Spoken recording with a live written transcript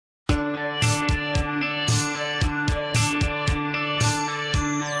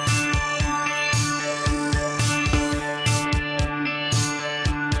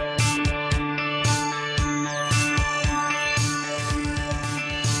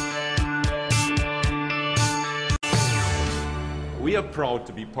We are proud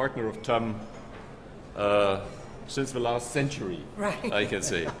to be partner of TAM since the last century, right. I can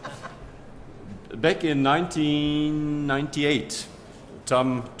say. Back in 1998,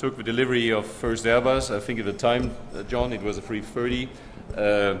 TAM took the delivery of first Airbus. I think at the time, John, it was a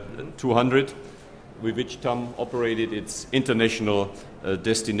 330-200, with which TAM operated its international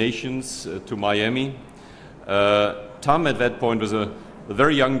destinations to Miami. TAM at that point was a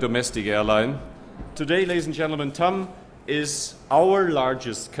very young domestic airline. Today, ladies and gentlemen, TAM is our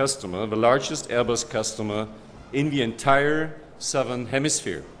largest customer, the largest Airbus customer in the entire southern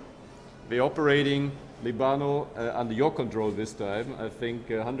hemisphere. We're operating Libano under your control this time. I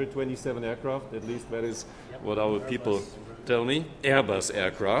think 127 aircraft, at least that is what our people tell me. Airbus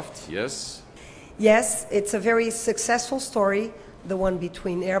aircraft, yes. Yes, it's a very successful story, the one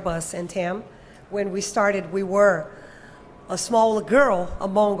between Airbus and TAM. When we started, we were a small girl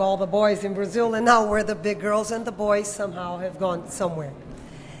among all the boys in Brazil, and now we're the big girls, and the boys somehow have gone somewhere.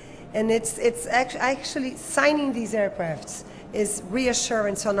 And it's actually signing these aircrafts is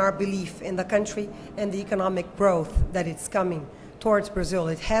reassurance on our belief in the country and the economic growth that it's coming towards Brazil.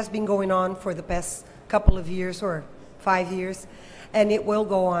 It has been going on for the past couple of years or 5 years, and it will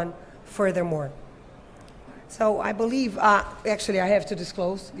go on furthermore. So I believe, actually I have to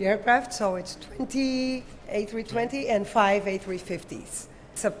disclose the aircraft, so it's 20 A320 and 5 A350s.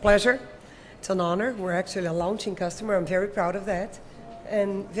 It's a pleasure, it's an honor. We're actually a launching customer, I'm very proud of that,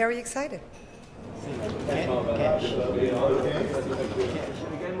 and very excited. Again,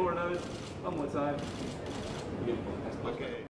 more notes, one more time. Okay.